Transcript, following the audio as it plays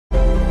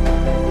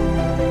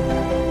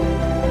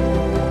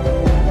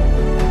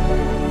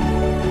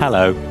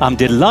Hello, I'm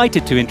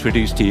delighted to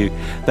introduce to you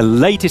the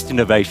latest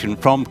innovation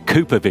from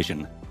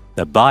COOPERVISION,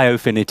 the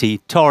BIOFINITY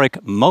toric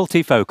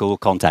multifocal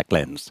contact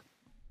lens.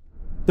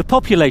 The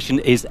population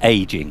is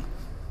aging,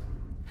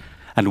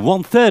 and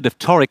 1/3 of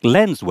toric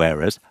lens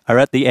wearers are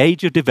at the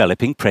age of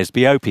developing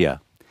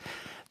presbyopia.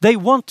 They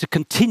want to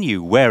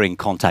continue wearing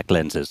contact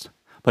lenses,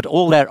 but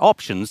all their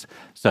options,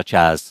 such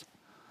as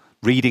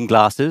reading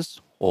glasses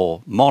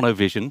or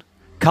monovision,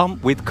 come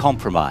with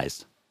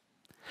compromise.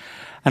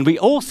 And we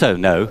also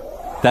know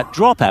that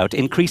dropout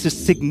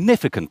increases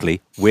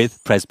significantly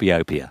with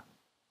presbyopia.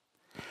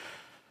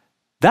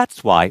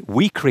 That's why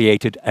we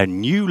created a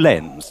new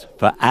lens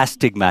for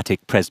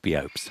astigmatic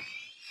presbyopes.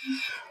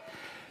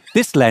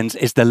 This lens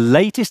is the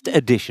latest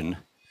addition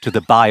to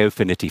the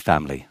BIOFINITY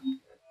family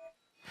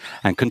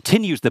and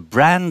continues the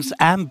brand's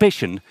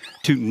ambition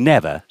to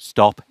never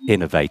stop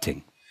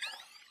innovating.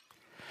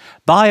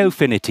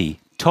 BIOFINITY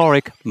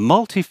toric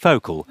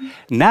multifocal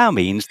now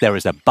means there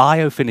is a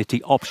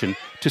BIOFINITY option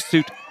to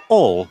suit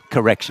all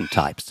correction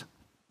types.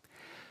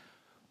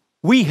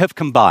 We have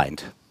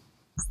combined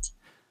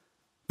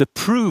the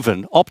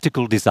proven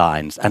optical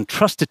designs and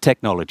trusted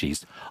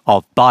technologies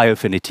of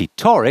BIOFINITY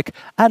toric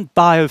and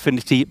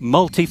BIOFINITY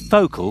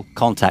multifocal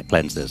contact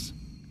lenses.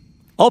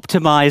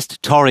 Optimized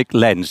toric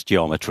lens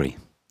geometry,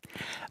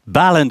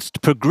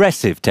 balanced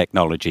progressive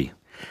technology,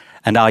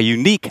 and our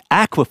unique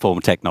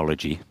aquaform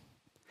technology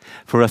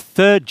for a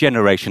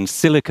third-generation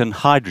silicon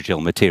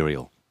hydrogel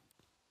material.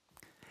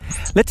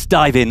 Let's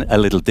dive in a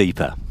little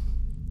deeper.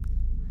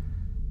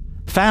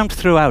 Found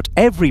throughout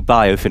every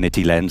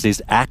BIOFINITY lens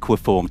is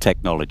aquaform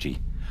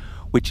technology,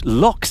 which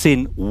locks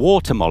in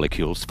water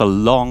molecules for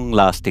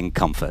long-lasting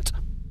comfort.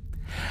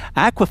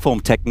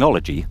 Aquaform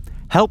technology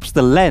helps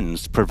the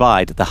lens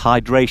provide the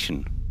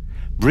hydration,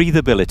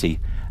 breathability,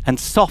 and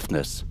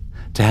softness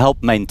to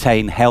help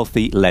maintain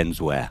healthy lens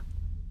wear.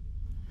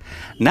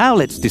 Now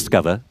let's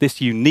discover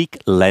this unique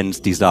lens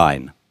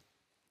design.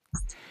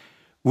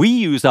 We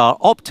use our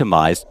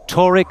optimized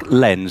toric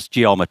lens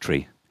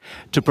geometry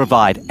to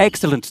provide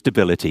excellent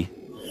stability,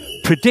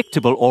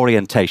 predictable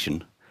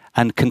orientation,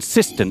 and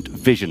consistent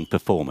vision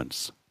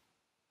performance.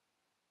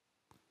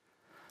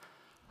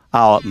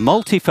 Our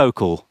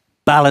multifocal,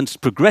 balanced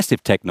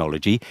progressive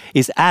technology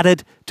is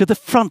added to the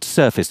front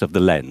surface of the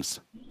lens.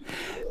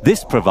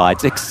 This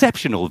provides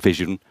exceptional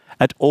vision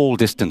at all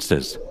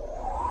distances,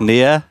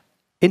 near,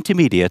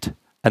 intermediate,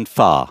 and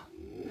far,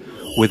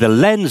 with a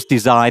lens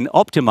design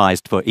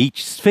optimized for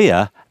each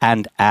sphere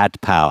and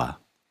add power.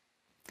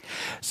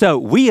 So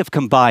we have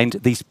combined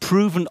these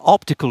proven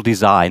optical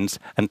designs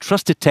and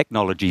trusted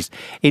technologies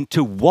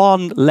into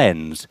one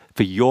lens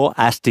for your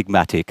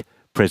astigmatic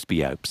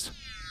presbyopes.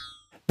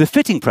 The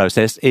fitting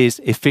process is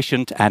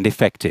efficient and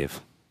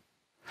effective.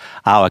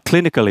 Our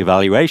clinical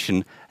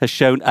evaluation has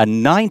shown a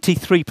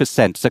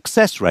 93%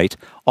 success rate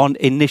on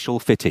initial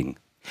fitting,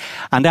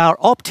 and our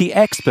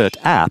OptiExpert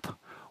app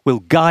will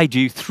guide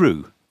you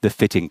through the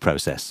fitting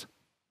process.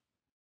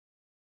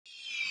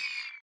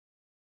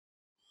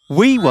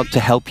 We want to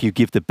help you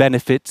give the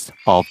benefits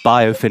of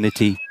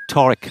BIOFINITY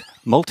toric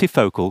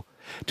multifocal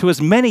to as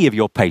many of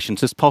your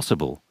patients as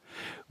possible,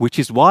 which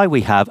is why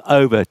we have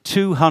over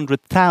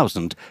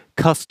 200,000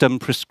 custom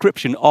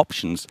prescription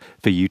options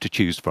for you to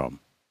choose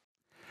from.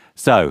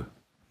 So,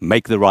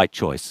 make the right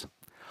choice.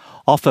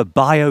 Offer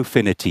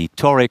BIOFINITY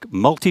toric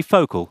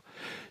multifocal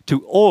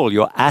to all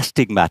your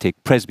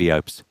astigmatic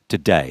presbyopes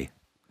today.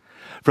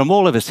 From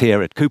all of us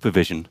here at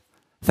COOPERVISION,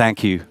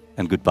 thank you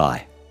and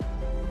goodbye.